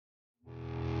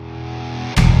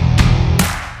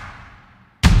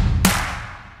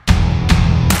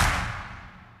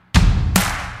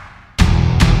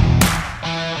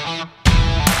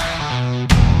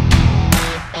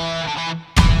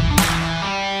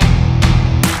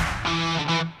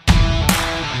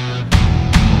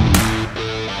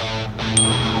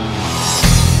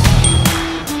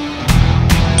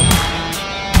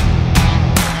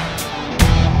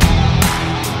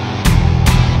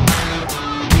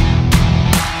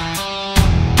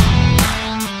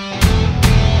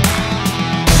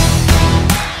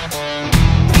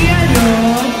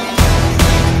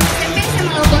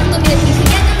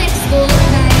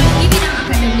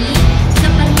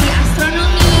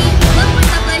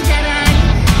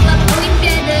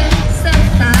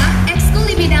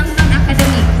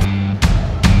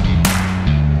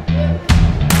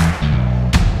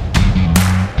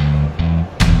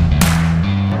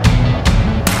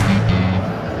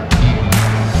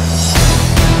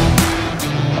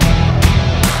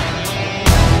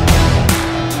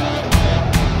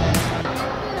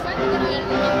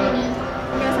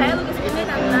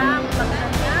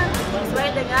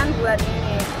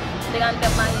dengan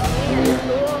tema ini,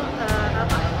 yaitu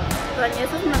Tuhan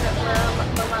Yesus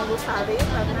memanggul salib,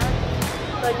 karena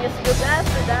Tuhan Yesus juga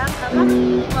sedang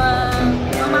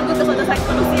memanggul dosa-dosa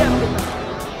manusia gitu.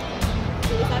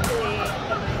 Jadi saya pilih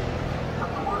tema ini.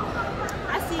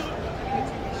 Asik.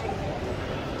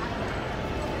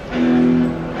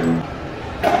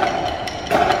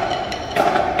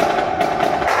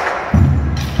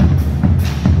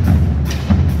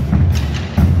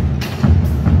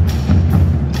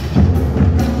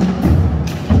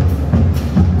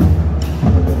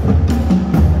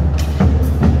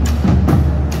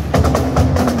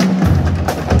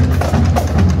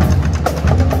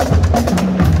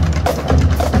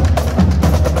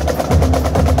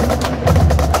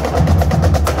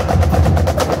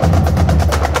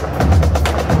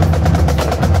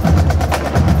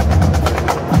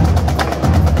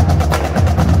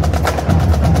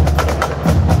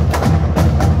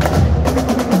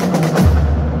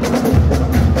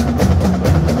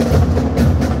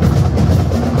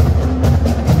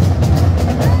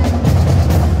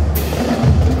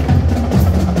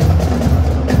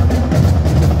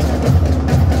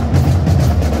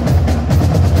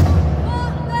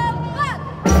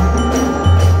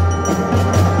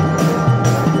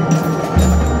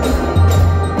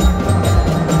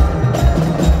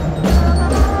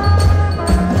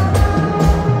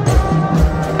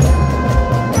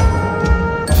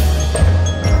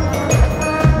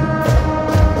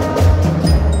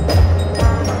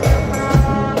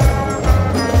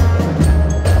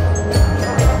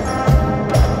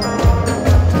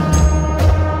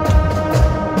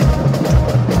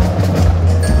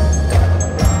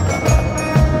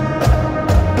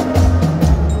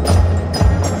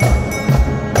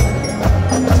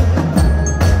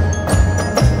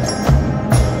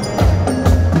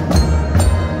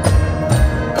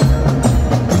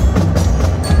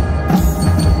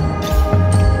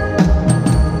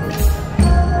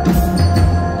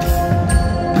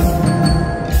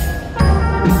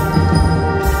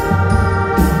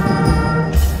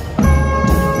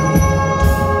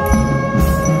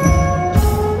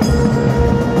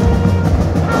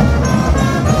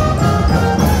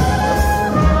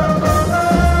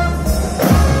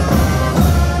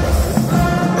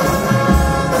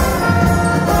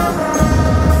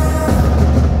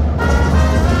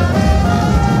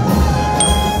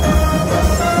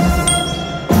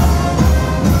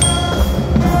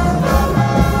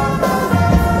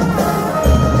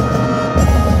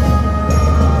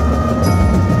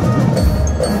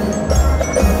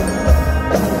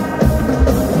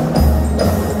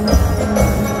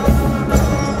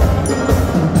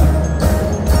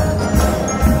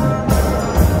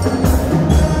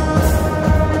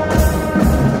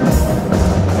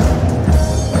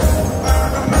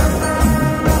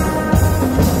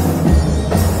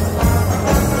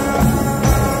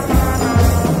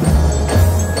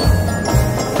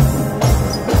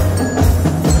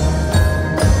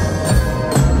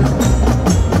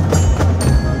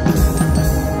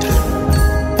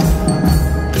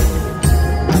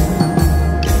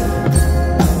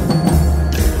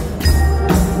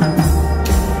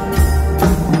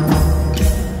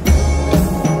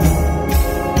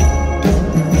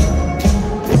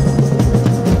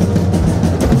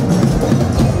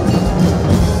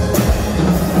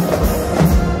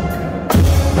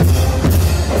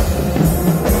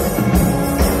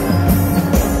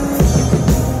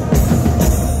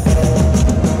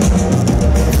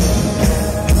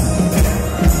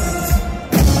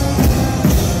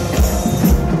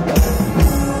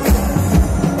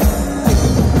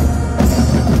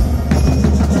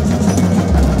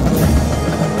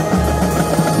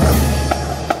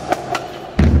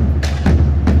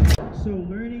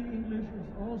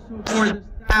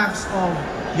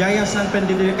 Yayasan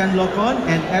Pendidikan Lokon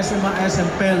and SMA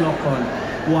SMP Lokon.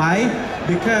 Why?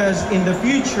 Because in the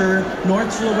future,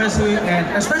 North Sulawesi and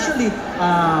especially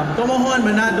Tomohon,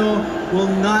 Manado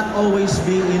will not always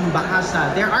be in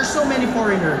Bahasa. There are so many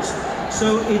foreigners.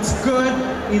 So it's good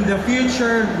in the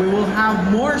future we will have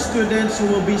more students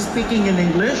who will be speaking in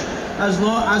English as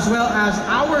well as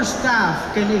our staff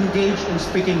can engage in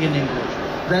speaking in English.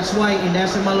 That's why in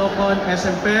SMA Lokon,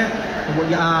 SMP,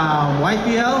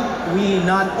 YPL, we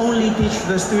not only teach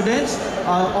the students,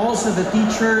 also the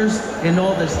teachers and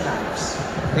all the staffs.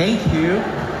 Thank you.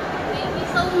 Thank you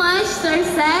so much, Sir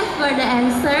Seth, for the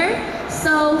answer.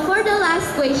 So for the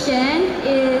last question,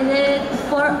 is it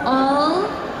for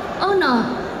all? Oh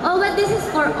no. Oh, but this is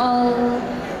for all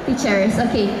teachers.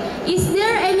 Okay. Is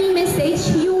there any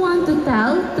message you want to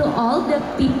tell to all the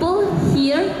people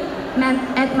here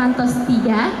at Mantos 3?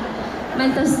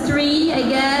 Mantos 3, I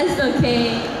guess.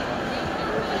 Okay.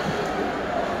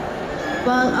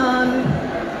 Well,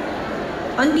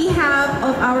 on behalf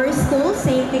of our school,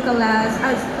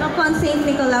 Lokon St.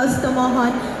 Nikolaus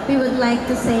Tomohon, we would like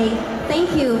to say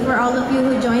thank you for all of you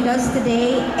who joined us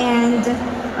today, and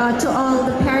to all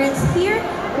the parents here.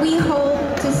 We hope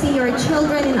to see your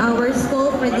children in our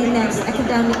school for the next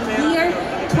academic year,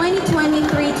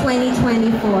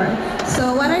 2023-2024.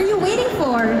 So what are you waiting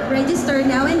for? Register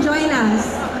now and join us.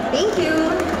 Thank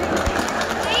you.